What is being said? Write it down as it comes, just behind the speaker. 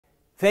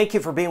Thank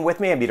you for being with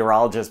me. I'm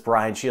meteorologist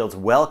Brian Shields.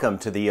 Welcome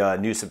to the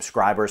new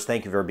subscribers.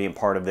 Thank you for being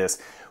part of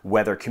this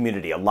weather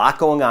community. A lot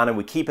going on, and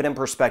we keep it in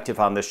perspective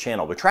on this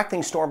channel. We track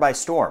things storm by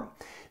storm.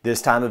 This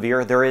time of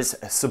year, there is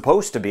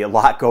supposed to be a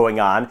lot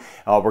going on.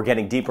 We're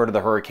getting deeper into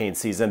the hurricane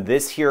season.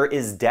 This here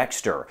is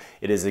Dexter.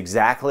 It is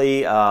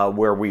exactly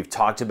where we've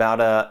talked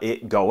about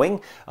it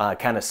going,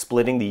 kind of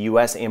splitting the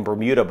U.S. and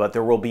Bermuda, but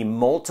there will be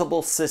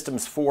multiple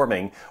systems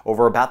forming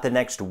over about the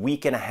next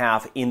week and a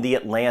half in the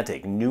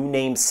Atlantic, new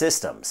name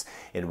systems.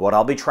 And what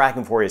I'll be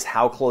tracking for you is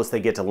how close they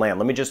get to land.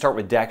 Let me just start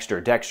with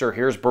Dexter. Dexter,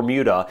 here's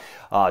Bermuda,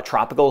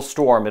 tropical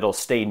storm. It'll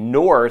stay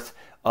north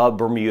of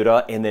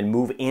Bermuda and then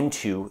move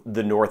into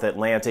the North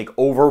Atlantic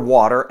over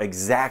water,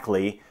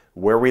 exactly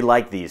where we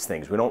like these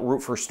things. We don't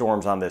root for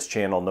storms on this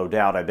channel, no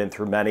doubt. I've been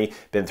through many,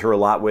 been through a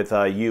lot with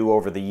you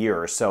over the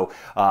years. So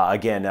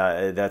again,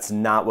 that's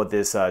not what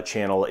this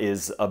channel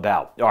is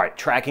about. All right,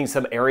 tracking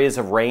some areas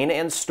of rain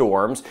and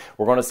storms.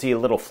 We're going to see a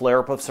little flare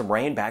up of some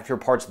rain back through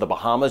parts of the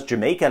Bahamas.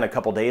 Jamaica in a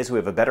couple days, we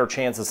have a better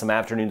chance of some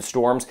afternoon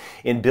storms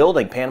in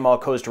building. Panama,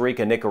 Costa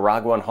Rica,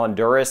 Nicaragua, and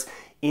Honduras.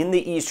 In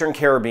the Eastern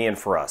Caribbean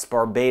for us,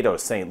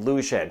 Barbados, St.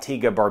 Lucia,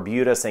 Antigua,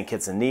 Barbuda, St.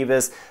 Kitts and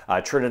Nevis,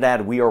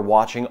 Trinidad, we are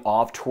watching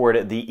off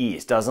toward the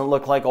east. Doesn't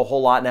look like a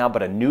whole lot now,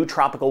 but a new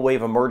tropical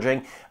wave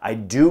emerging. I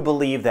do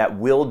believe that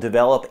will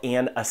develop,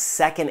 and a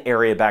second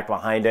area back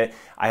behind it,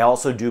 I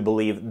also do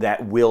believe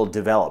that will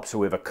develop. So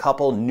we have a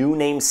couple new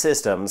name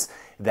systems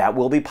that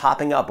will be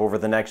popping up over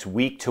the next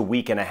week to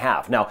week and a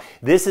half. Now,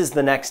 this is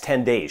the next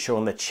 10 days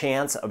showing the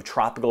chance of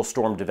tropical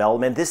storm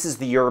development. This is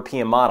the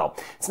European model.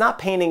 It's not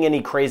painting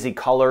any crazy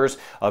colors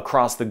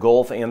across the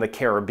Gulf and the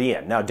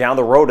Caribbean. Now, down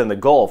the road in the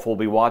Gulf, we'll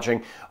be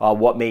watching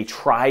what may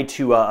try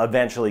to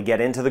eventually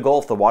get into the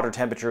Gulf. The water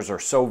temperatures are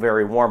so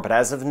very warm, but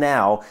as of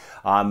now,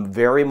 I'm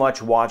very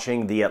much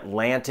watching the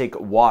Atlantic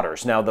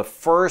waters. Now, the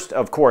first,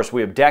 of course,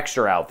 we have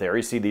Dexter out there.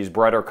 You see these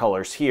brighter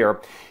colors here.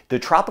 The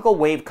tropical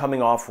wave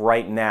coming off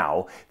right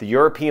now, the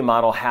European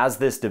model has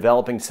this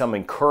developing some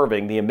and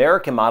curving. The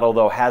American model,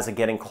 though, has it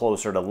getting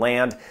closer to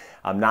land.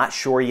 I'm not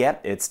sure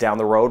yet. It's down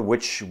the road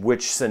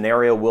which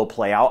scenario will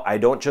play out. I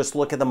don't just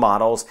look at the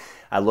models.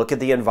 I look at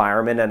the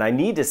environment, and I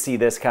need to see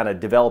this kind of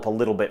develop a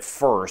little bit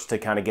first to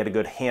kind of get a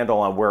good handle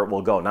on where it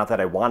will go. Not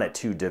that I want it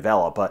to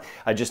develop, but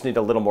I just need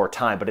a little more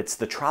time. But it's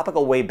the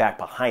tropical wave back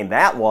behind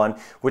that one,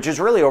 which is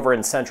really over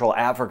in Central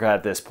Africa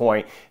at this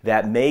point,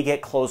 that may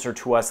get closer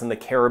to us in the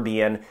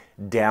Caribbean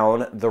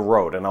down the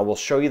road. And I will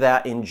show you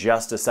that in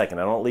just a second.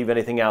 I don't leave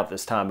anything out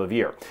this time of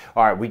year.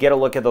 All right, we get a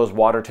look at those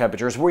water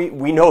temperatures. We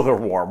know they're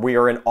warm. We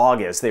are in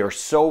August. They are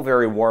so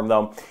very warm,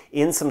 though,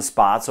 in some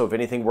spots. So if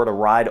anything were to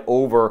ride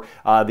over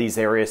these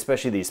areas,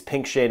 especially these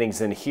pink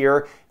shadings in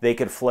here, they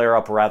could flare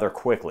up rather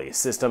quickly.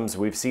 Systems,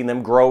 we've seen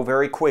them grow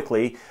very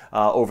quickly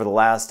over the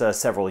last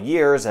several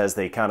years as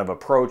they kind of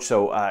approach.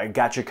 So I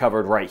got you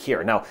covered right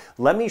here. Now,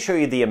 let me show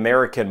you the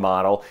American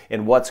model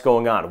and what's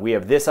going on. We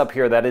have this up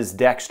here. That is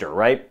Dexter,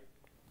 right?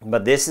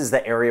 But this is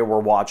the area we're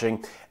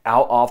watching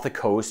out off the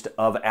coast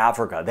of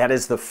Africa. That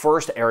is the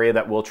first area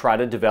that we'll try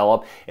to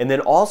develop. And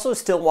then also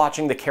still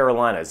watching the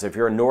Carolinas. If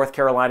you're in North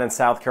Carolina and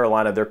South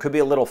Carolina, there could be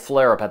a little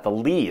flare up at the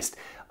least.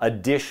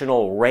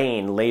 Additional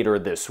rain later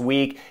this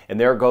week. And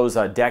there goes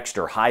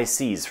Dexter, high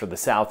seas for the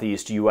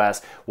southeast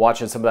U.S.,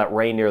 watching some of that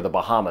rain near the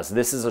Bahamas.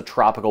 This is a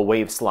tropical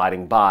wave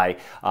sliding by,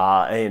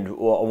 and I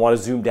want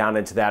to zoom down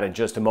into that in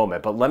just a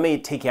moment. But let me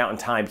take you out in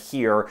time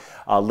here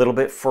a little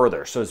bit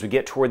further. So as we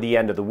get toward the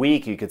end of the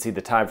week, you can see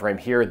the time frame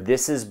here.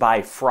 This is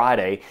by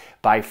Friday.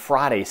 By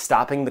Friday,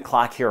 stopping the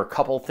clock here, a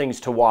couple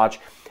things to watch.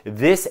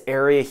 This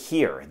area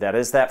here, that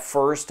is that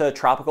first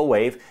tropical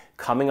wave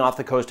coming off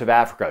the coast of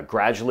Africa,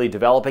 gradually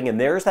developing, and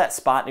there's that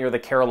spot near the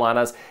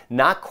Carolinas.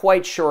 Not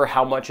quite sure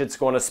how much it's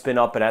going to spin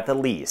up, but at the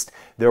least,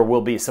 there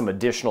will be some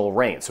additional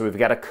rain. So we've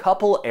got a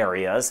couple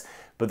areas,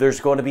 but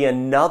there's going to be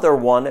another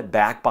one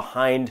back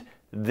behind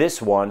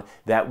this one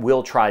that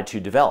will try to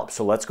develop.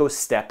 So let's go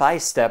step by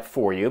step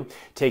for you,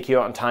 take you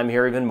out in time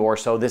here even more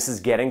so. This is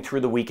getting through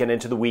the weekend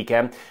into the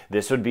weekend.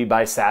 This would be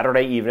by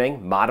Saturday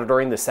evening.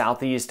 Monitoring the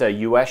southeast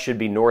U.S. should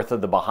be north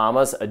of the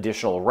Bahamas,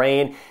 additional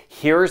rain.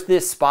 Here's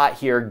this spot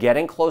here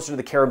getting closer to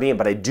the Caribbean,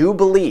 but I do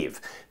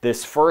believe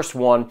this first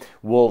one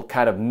will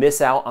kind of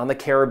miss out on the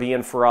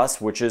Caribbean for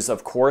us, which is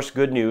of course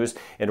good news,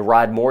 and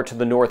ride more to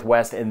the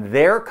northwest. And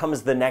there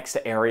comes the next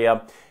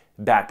area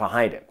back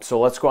behind it. So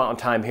let's go out in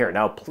time here.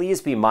 Now, please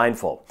be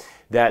mindful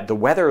that the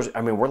weather's, I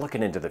mean, we're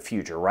looking into the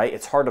future, right?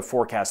 It's hard to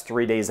forecast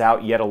 3 days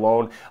out, yet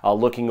alone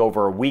looking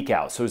over a week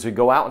out. So as we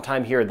go out in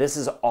time here, this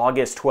is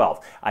August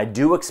 12th. I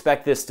do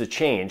expect this to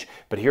change,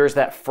 but here's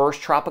that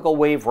first tropical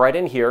wave right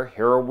in here.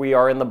 Here we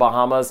are in the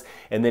Bahamas,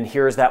 and then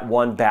here's that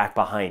one back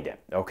behind it,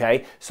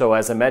 okay? So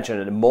as I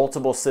mentioned,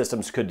 multiple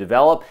systems could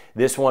develop.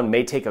 This one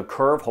may take a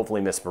curve,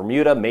 hopefully miss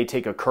Bermuda, may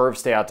take a curve,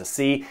 stay out to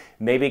sea.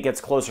 Maybe it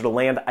gets closer to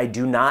land. I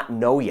do not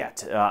know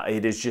yet.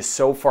 It is just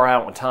so far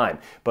out in time,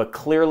 but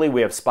clearly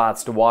we have spots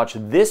spots to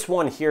watch. This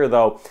one here,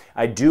 though,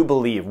 I do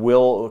believe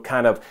will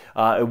kind of,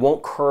 it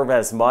won't curve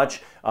as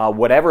much.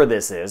 Whatever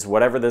this is,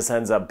 whatever this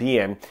ends up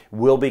being,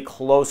 will be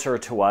closer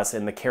to us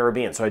in the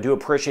Caribbean. So I do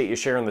appreciate you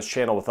sharing this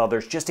channel with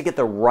others just to get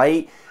the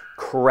right,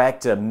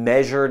 correct,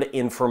 measured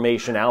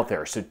information out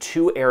there. So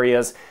 2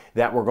 areas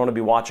that we're going to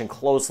be watching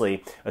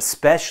closely,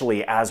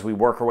 especially as we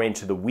work our way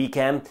into the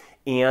weekend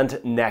and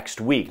next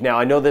week. Now,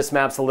 I know this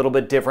map's a little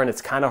bit different.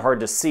 It's kind of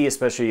hard to see,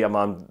 especially I'm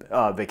on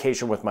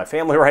vacation with my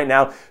family right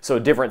now, so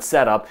different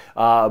setup.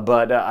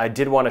 But I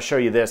did want to show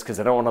you this because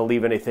I don't want to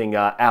leave anything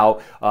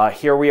out.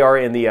 Here we are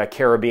in the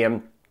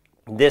Caribbean.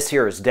 This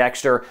here is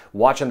Dexter,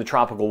 watching the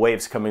tropical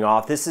waves coming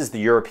off. This is the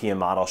European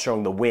model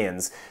showing the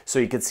winds. So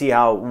you can see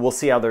how, we'll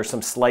see how there's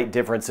some slight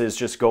differences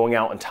just going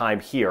out in time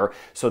here.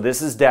 So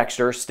this is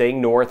Dexter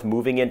staying north,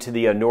 moving into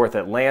the North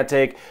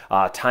Atlantic.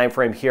 Time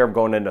frame here, I'm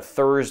going into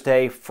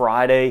Thursday,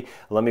 Friday.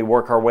 Let me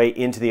work our way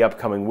into the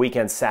upcoming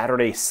weekend,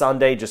 Saturday,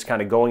 Sunday, just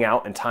kind of going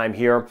out in time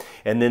here.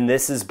 And then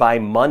this is by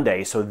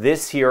Monday. So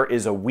this here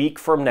is a week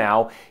from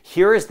now.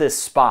 Here is this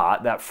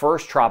spot, that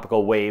first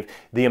tropical wave.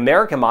 The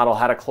American model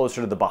had it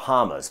closer to the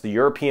Bahamas. The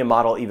European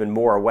model even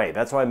more away.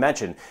 That's why I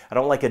mentioned I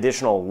don't like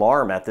additional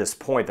alarm at this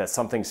point that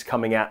something's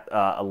coming at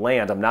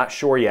land. I'm not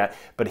sure yet,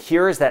 but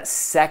here is that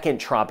second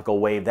tropical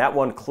wave. That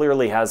one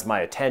clearly has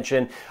my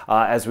attention.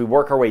 As we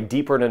work our way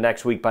deeper into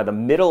next week, by the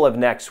middle of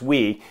next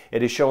week,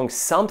 it is showing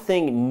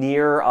something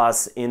near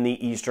us in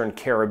the Eastern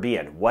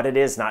Caribbean. What it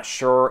is, not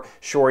sure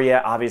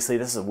yet. Obviously,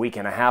 this is a week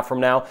and a half from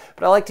now,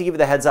 but I like to give you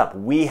the heads up.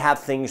 We have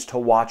things to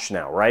watch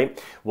now,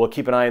 right? We'll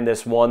keep an eye on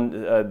this one,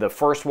 the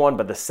first one,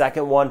 but the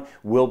second one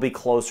will be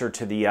closer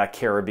to the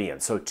Caribbean.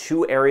 So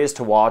 2 areas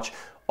to watch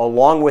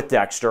along with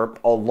Dexter,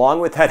 along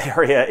with that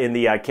area in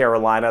the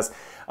Carolinas.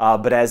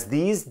 But as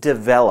these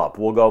develop,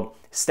 we'll go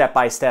step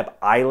by step,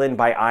 island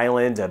by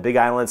island, a big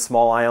island,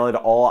 small island,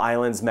 all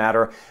islands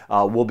matter.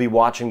 We'll be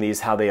watching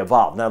these, how they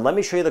evolve. Now, let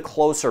me show you the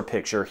closer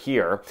picture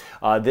here.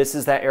 This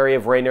is that area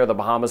of rain near the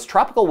Bahamas.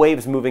 Tropical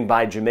waves moving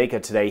by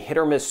Jamaica today, hit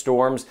or miss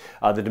storms,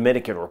 the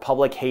Dominican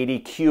Republic, Haiti,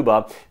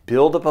 Cuba,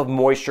 buildup of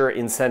moisture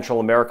in Central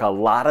America. A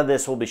lot of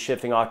this will be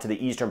shifting off to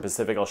the Eastern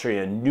Pacific. I'll show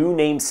you a new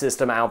name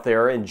system out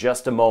there in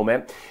just a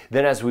moment.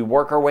 Then as we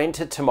work our way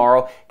into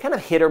tomorrow, kind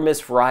of hit or miss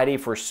variety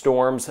for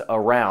storms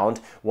around,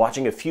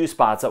 watching a few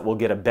spots that will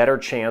get a better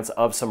chance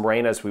of some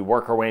rain as we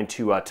work our way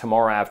into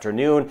tomorrow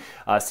afternoon,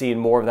 seeing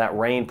more of that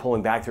rain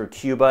pulling back through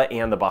Cuba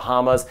and the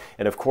Bahamas,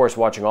 and of course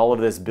watching all of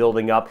this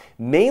building up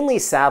mainly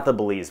south of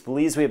Belize.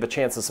 Belize we have a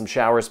chance of some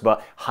showers,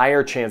 but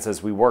higher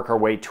chances we work our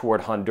way toward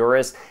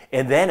Honduras.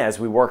 And then as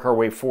we work our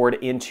way forward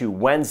into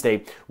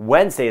Wednesday,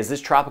 as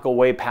this tropical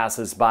wave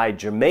passes by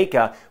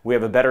Jamaica, we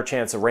have a better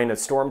chance of rain and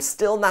storms.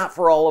 Still not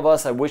for all of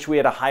us. I wish we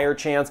had a higher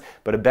chance,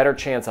 but a better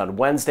chance on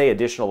Wednesday.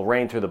 Additional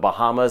rain through the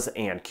Bahamas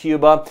and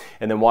Cuba,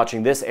 and then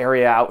watching this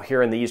area out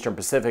here in the Eastern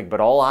Pacific, but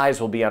all eyes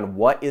will be on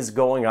what is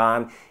going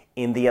on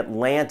in the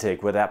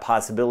Atlantic with that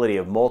possibility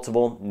of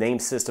multiple name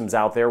systems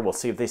out there. We'll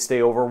see if they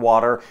stay over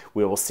water.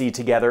 We will see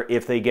together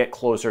if they get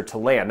closer to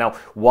land. Now,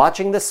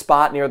 watching the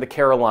spot near the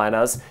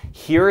Carolinas,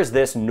 here is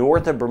this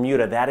north of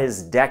Bermuda. That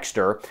is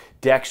Dexter.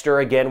 Dexter,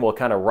 again, will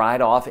kind of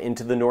ride off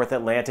into the North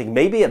Atlantic,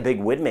 maybe a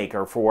big wind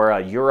maker for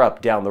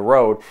Europe down the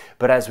road.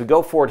 But as we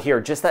go forward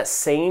here, just that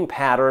same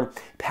pattern.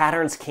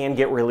 Patterns can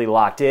get really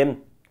locked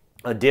in.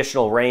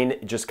 Additional rain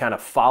just kind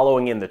of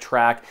following in the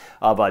track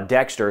of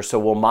Dexter, so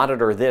we'll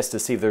monitor this to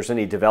see if there's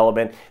any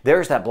development.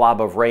 There's that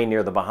blob of rain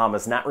near the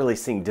Bahamas, not really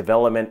seeing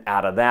development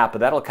out of that, but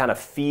that'll kind of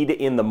feed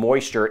in the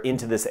moisture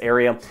into this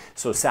area.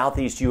 So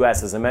southeast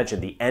U.S., as I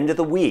mentioned, the end of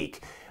the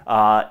week,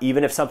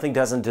 even if something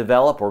doesn't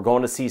develop, we're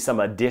going to see some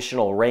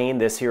additional rain.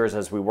 This here is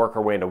as we work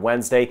our way into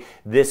Wednesday.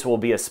 This will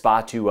be a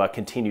spot to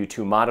continue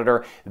to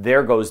monitor.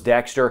 There goes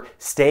Dexter,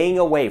 staying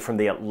away from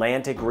the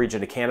Atlantic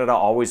region of Canada,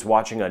 always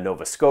watching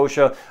Nova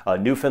Scotia,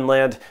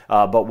 Newfoundland,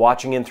 but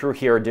watching in through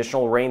here,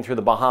 additional rain through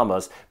the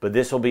Bahamas. But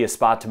this will be a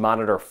spot to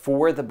monitor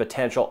for the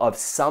potential of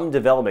some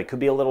development. Could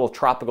be a little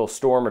tropical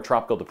storm or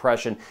tropical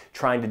depression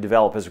trying to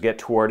develop as we get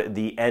toward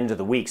the end of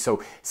the week.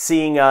 So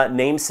seeing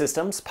name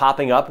systems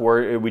popping up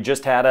where we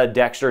just had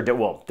Dexter,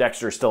 well,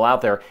 Dexter's still out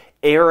there.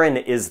 Aaron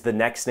is the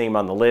next name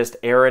on the list.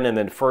 Aaron and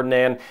then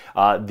Ferdinand.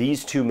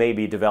 These 2 may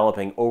be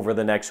developing over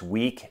the next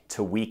week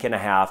to week and a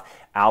half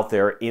out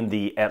there in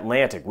the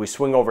Atlantic. We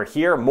swing over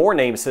here, more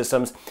name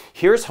systems.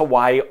 Here's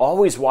Hawaii,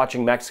 always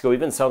watching Mexico,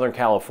 even Southern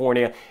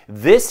California.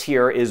 This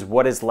here is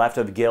what is left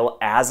of Gil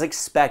as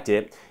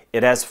expected.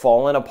 It has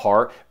fallen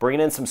apart,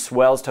 bringing in some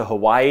swells to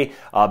Hawaii.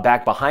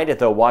 Back behind it,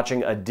 though,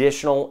 watching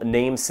additional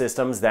name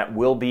systems that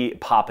will be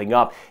popping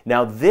up.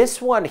 Now, this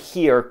one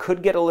here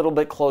could get a little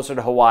bit closer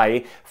to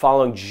Hawaii,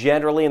 following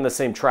generally in the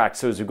same track.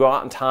 So as we go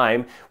out in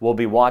time, we'll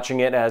be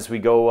watching it as we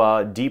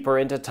go deeper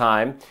into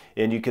time.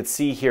 And you could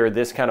see here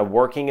this kind of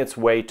working its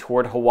way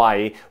toward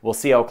Hawaii. We'll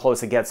see how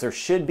close it gets. There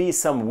should be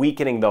some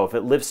weakening, though. If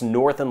it lifts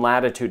north in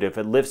latitude, if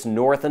it lifts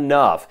north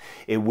enough,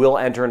 it will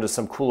enter into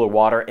some cooler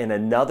water and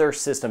another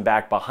system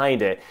back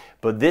behind it.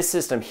 but this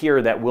system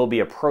here that will be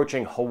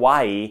approaching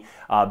Hawaii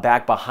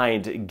back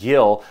behind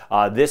Gil,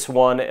 this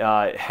one,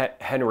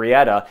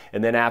 Henrietta,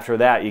 and then after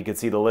that you can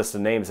see the list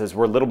of names as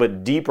we're a little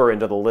bit deeper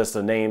into the list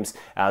of names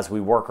as we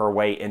work our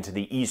way into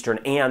the eastern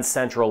and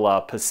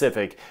central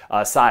Pacific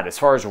side. As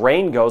far as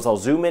rain goes, I'll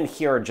zoom in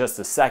here in just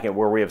a second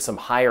where we have some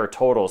higher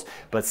totals,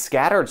 but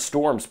scattered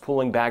storms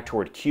pulling back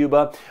toward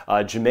Cuba.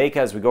 Jamaica,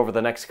 as we go over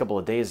the next couple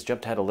of days,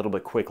 jumped ahead a little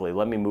bit quickly.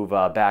 Let me move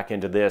back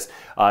into this.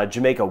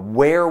 Jamaica,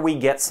 where we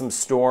get some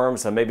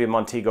storms, maybe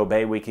Montego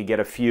Bay we could get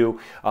a few.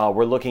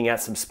 We're looking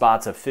at some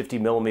spots of 50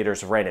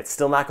 millimeters of rain. It's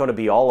still not going to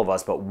be all of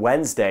us, but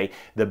Wednesday,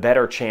 the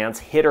better chance.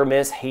 Hit or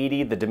miss,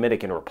 Haiti, the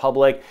Dominican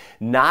Republic.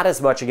 Not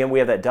as much. Again, we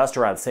have that dust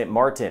around St.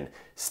 Martin,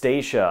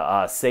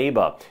 Statia,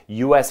 Saba,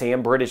 U.S.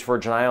 and British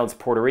Virgin Islands,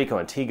 Puerto Rico,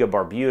 Antigua,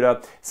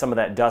 Barbuda. Some of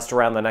that dust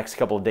around the next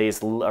couple of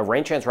days.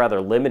 Rain chance rather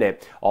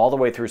limited all the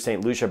way through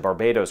St. Lucia,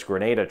 Barbados,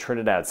 Grenada,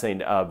 Trinidad,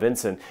 St.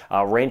 Vincent.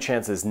 Rain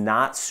chance is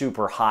not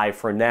super high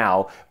for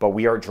now, but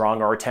we are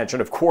drawing our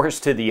attention, of course,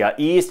 to the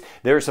east.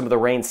 There's some of the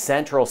rain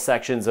central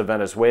sections of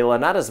Venezuela.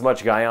 Not as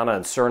much Guyana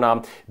and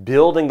Suriname.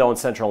 Building, though, in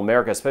Central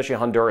America, especially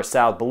Honduras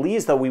South.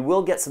 Belize, though, we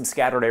will get some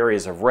scattered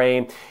areas of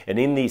rain. And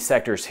in these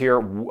sectors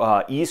here,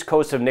 east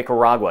coast of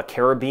Nicaragua,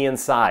 Caribbean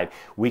side,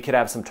 we could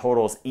have some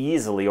totals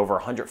easily over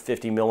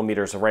 150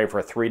 millimeters of rain for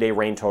a 3-day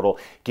rain total,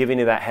 giving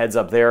you that heads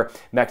up there.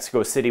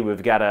 Mexico City,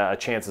 we've got a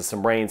chance of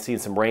some rain, seeing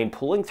some rain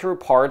pulling through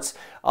parts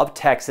of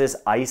Texas,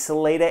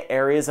 isolated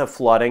areas of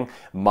flooding,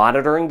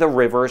 monitoring the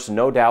rivers,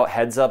 no doubt,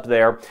 heads up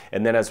there.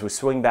 And then as we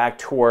swing back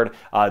toward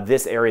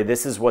this area,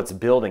 this is what's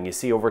building. You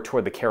see over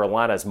toward the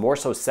Carolinas, more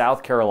so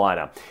South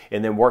Carolina,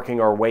 and then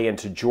working our way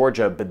into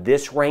Georgia. But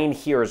this rain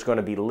here is going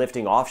to be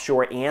lifting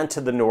offshore and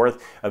to the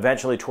north,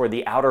 eventually toward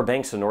the outer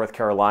banks of North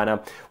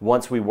Carolina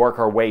once we work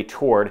our way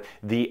toward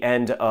the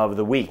end of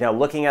the week. Now,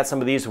 looking at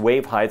some of these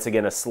wave heights,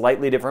 again, a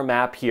slightly different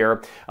map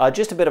here,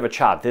 just a bit of a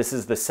chop. This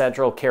is the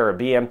Central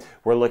Caribbean.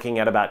 We're looking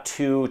at about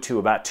 2 to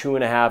about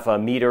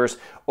 2.5 meters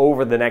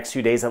over the next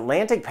few days.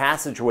 Atlantic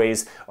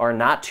passageways are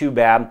not too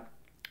bad.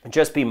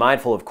 Just be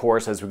mindful, of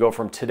course, as we go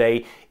from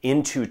today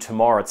into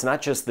tomorrow. It's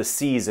not just the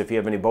seas. If you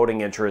have any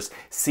boating interest,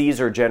 seas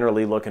are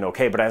generally looking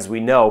okay. But as we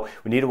know,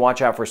 we need to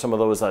watch out for some of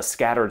those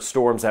scattered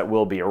storms that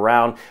will be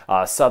around.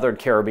 Southern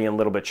Caribbean, a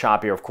little bit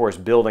choppier, of course,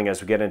 building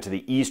as we get into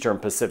the eastern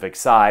Pacific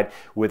side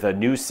with a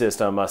new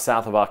system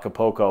south of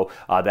Acapulco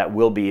that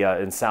will be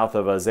in south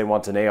of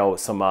Zihuatanejo.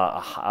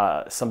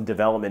 Some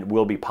development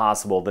will be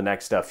possible the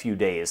next few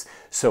days.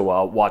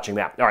 So watching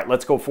that. All right,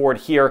 let's go forward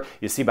here.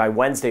 You see by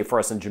Wednesday for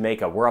us in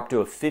Jamaica, we're up to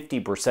a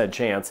 50%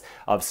 chance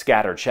of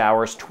scattered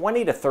showers,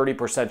 20 to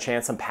 30%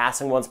 chance some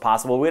passing ones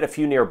possible. We had a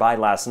few nearby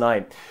last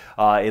night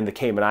in the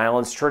Cayman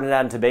Islands.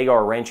 Trinidad and Tobago,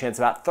 our rain chance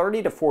about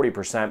 30 to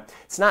 40%.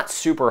 It's not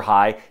super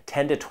high,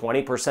 10 to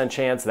 20%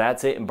 chance.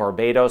 That's it in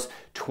Barbados,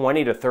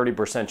 20 to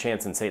 30%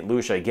 chance in St.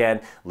 Lucia. Again,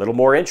 a little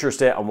more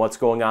interested on what's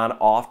going on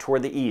off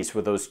toward the east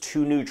with those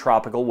 2 new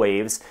tropical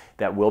waves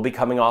that will be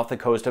coming off the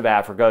coast of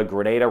Africa.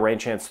 Grenada, rain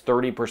chance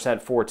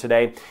 30% for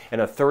today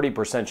and a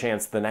 30%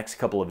 chance the next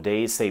couple of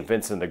days. St.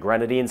 Vincent and the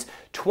Grenadines,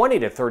 20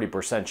 to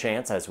 30%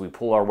 chance as we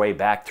pull our way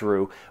back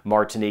through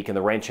Martinique, and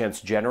the rain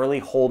chance generally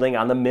holding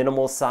on the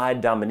minimal side.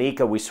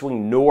 Dominica, we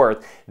swing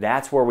north.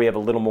 That's where we have a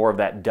little more of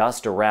that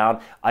dust around.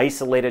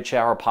 Isolated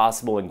shower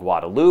possible in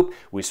Guadeloupe.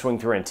 We swing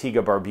through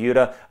Antigua,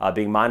 Barbuda,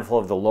 being mindful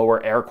of the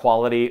lower air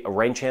quality. A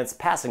rain chance,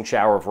 passing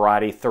shower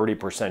variety,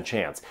 30%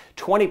 chance.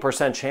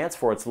 20% chance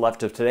for what's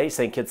left of today.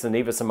 St. Kitts and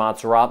Nevis and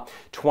Montserrat,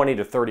 20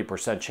 to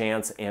 30%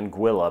 chance.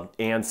 Anguilla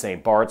and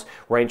St. Bart's.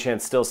 Rain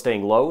chance still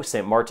staying low.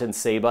 St. Martin,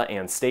 Saba,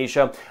 and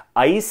Statia.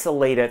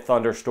 Isolated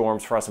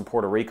thunderstorms for us in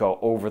Puerto Rico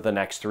over the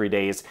next 3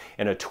 days,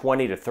 and a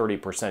 20 to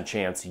 30%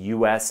 chance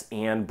U.S.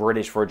 and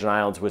British Virgin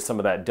Islands with some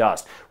of that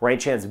dust. Rain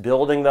chance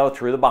building, though,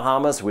 through the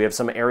Bahamas. We have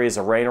some areas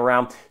of rain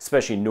around,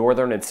 especially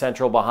northern and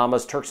central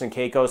Bahamas, Turks and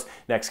Caicos.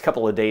 Next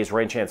couple of days,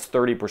 rain chance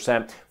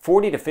 30%,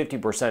 40 to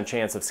 50%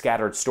 chance of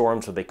scattered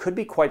storms, so they could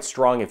be quite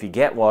strong if you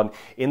get one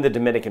in the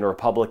Dominican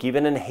Republic,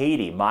 even in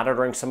Haiti,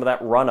 monitoring some of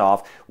that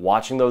runoff,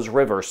 watching those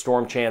rivers.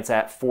 Storm chance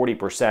at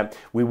 40%.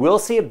 We will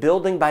see a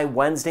building by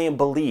Wednesday in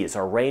Belize.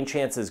 Our rain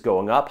chances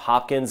going up.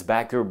 Hopkins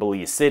back through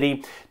Belize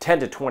City,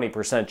 10 to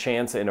 20%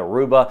 chance in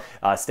Aruba,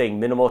 staying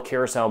minimal.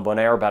 Curacao and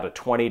Bonaire, about a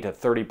 20 to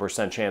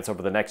 30% chance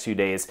over the next few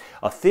days,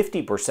 a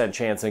 50%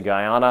 chance in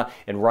Guyana,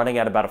 and running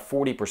at about a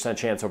 40%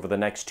 chance over the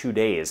next 2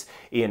 days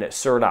in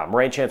Suriname.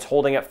 Rain chance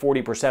holding at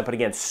 40%, but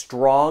again,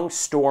 strong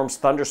storms,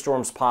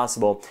 thunderstorms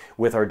possible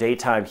with our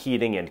daytime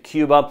heating in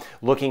Cuba.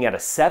 Looking at a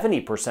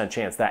 70%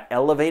 chance, that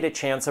elevated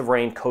chance of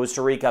rain,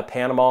 Costa Rica,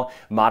 Panama,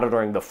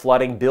 monitoring the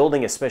flooding,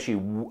 building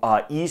especially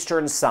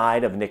eastern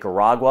side of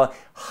Nicaragua.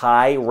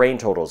 High rain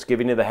totals,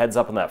 giving you the heads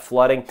up on that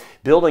flooding.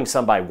 Building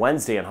some by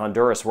Wednesday in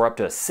Honduras. We're up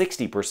to a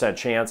 60%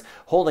 chance,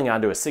 holding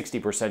on to a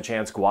 60%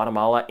 chance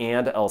Guatemala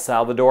and El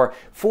Salvador.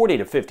 40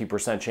 to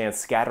 50% chance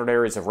scattered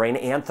areas of rain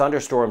and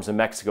thunderstorms in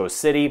Mexico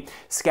City.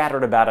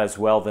 Scattered about as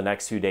well the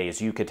next few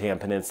days. Yucatan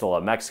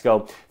Peninsula,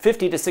 Mexico.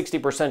 50 to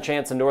 60%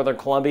 chance in northern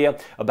Colombia.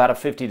 About a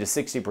 50 to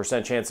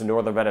 60% chance in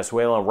northern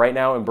Venezuela. Right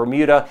now in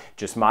Bermuda,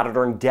 just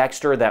monitoring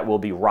Dexter that will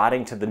be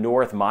rotting to the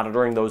north,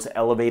 monitoring those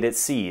elevated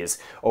seas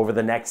over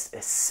the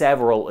next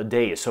several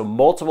days. So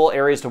multiple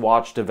areas to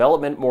watch,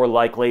 development more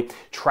likely,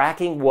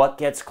 tracking what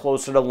gets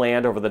closer to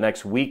land over the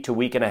next week to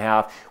week and a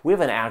half. We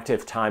have an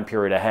active time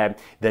period ahead.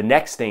 The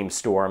next named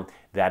storm,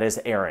 that is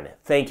Aaron.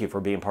 Thank you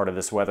for being part of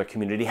this weather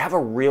community. Have a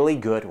really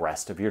good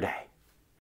rest of your day.